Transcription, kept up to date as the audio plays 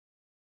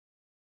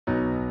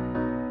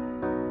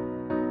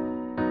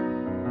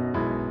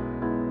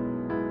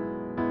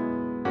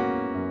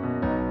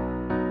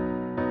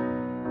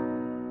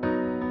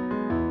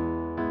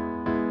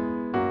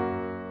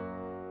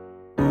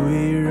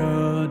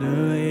Uyirodu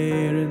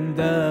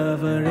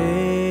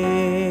Ezhunthavarae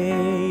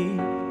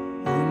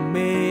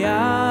Ummei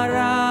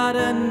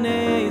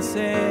Aaradhanai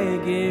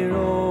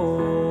Seigirom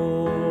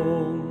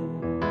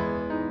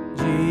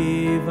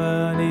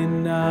Jeevanin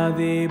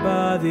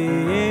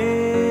Adhibathiyae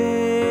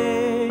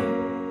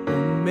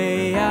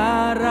Ummei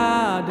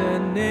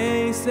Aaradhanai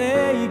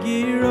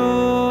Seigirom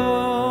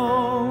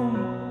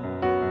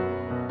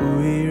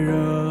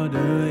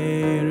Uyirodu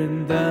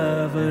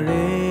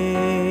Ezhunthavarae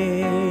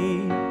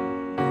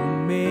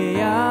Ummei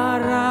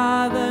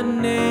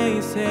Aaradhanai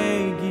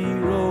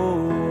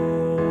Seigirom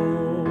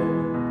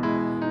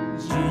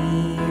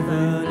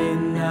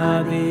Jeevanin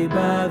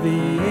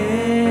Adhibathiyae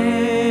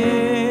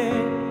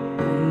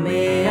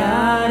Ummei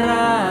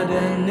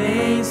Aaradhanai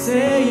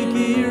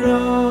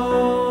Seigirom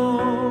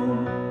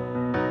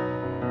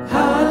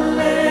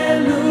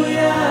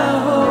Hallelujah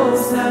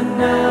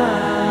Hosanna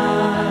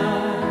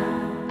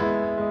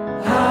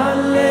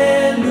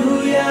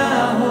Hallelujah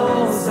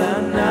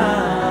Hosanna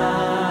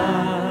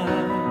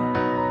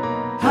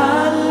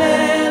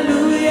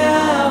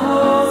Hallelujah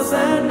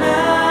Hosanna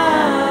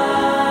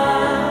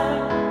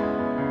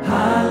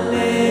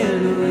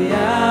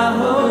Hallelujah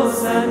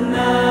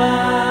Hosanna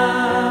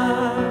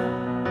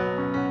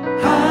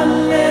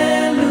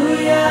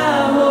Hallelujah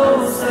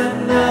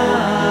Hosanna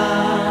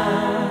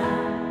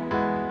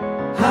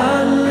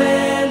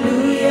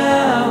Hallelujah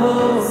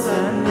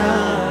Hosanna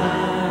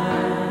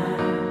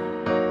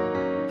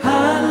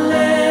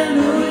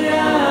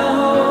Hallelujah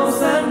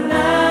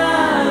Hosanna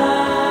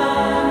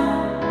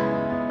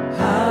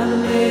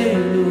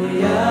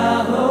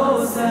Hallelujah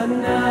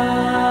Hosanna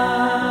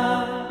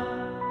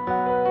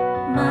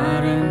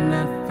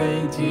Maranathai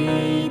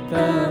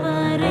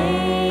Jeyiththavarae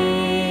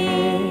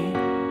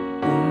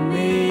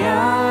Ummei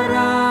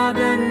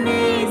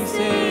Aaradhanai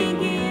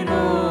Seigirom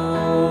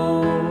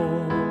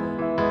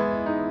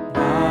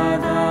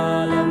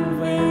பாதாளம்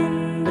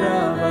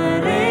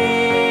வென்றவரே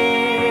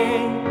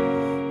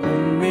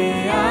உம்மை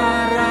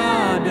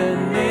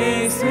ஆராதனை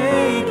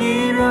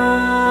செய்கிறோம்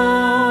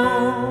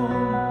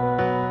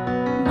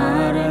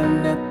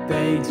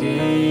மரணத்தை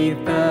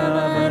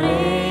ஜெயித்தவரே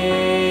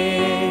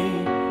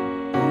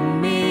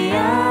உம்மை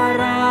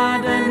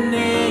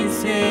ஆராதனை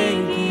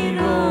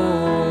செய்கிறோம்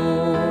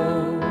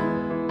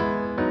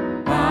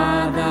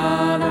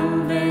பாதாளம்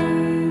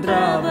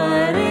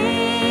வென்றவரே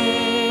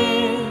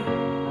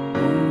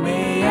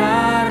உம்மை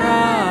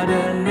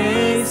ஆராதனை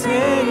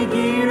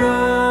செய்கிறோம்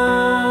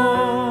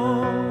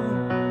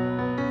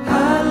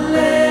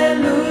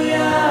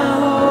Hallelujah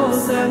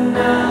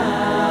Hosanna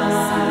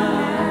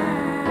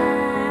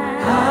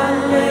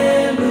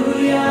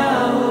Hallelujah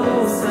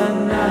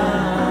Hosanna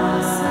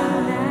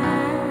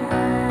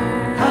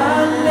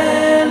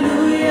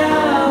Hallelujah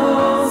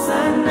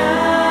Hosanna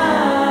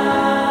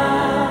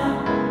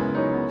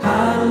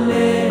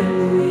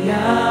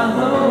Hallelujah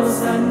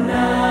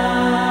Hosanna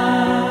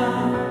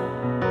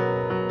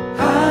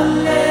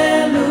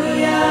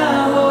Hallelujah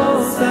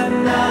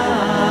Hosanna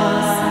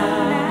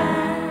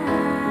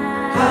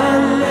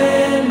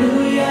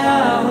Hallelujah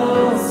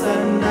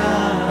Hosanna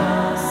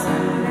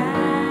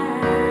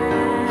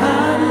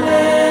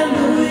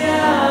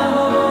Hallelujah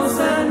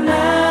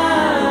Hosanna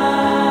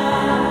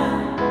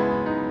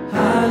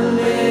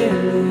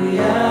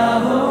Hallelujah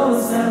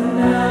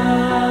Hosanna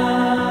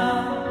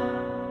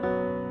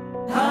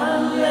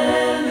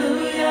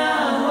Hallelujah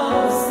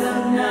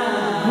Hosanna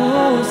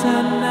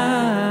Hosanna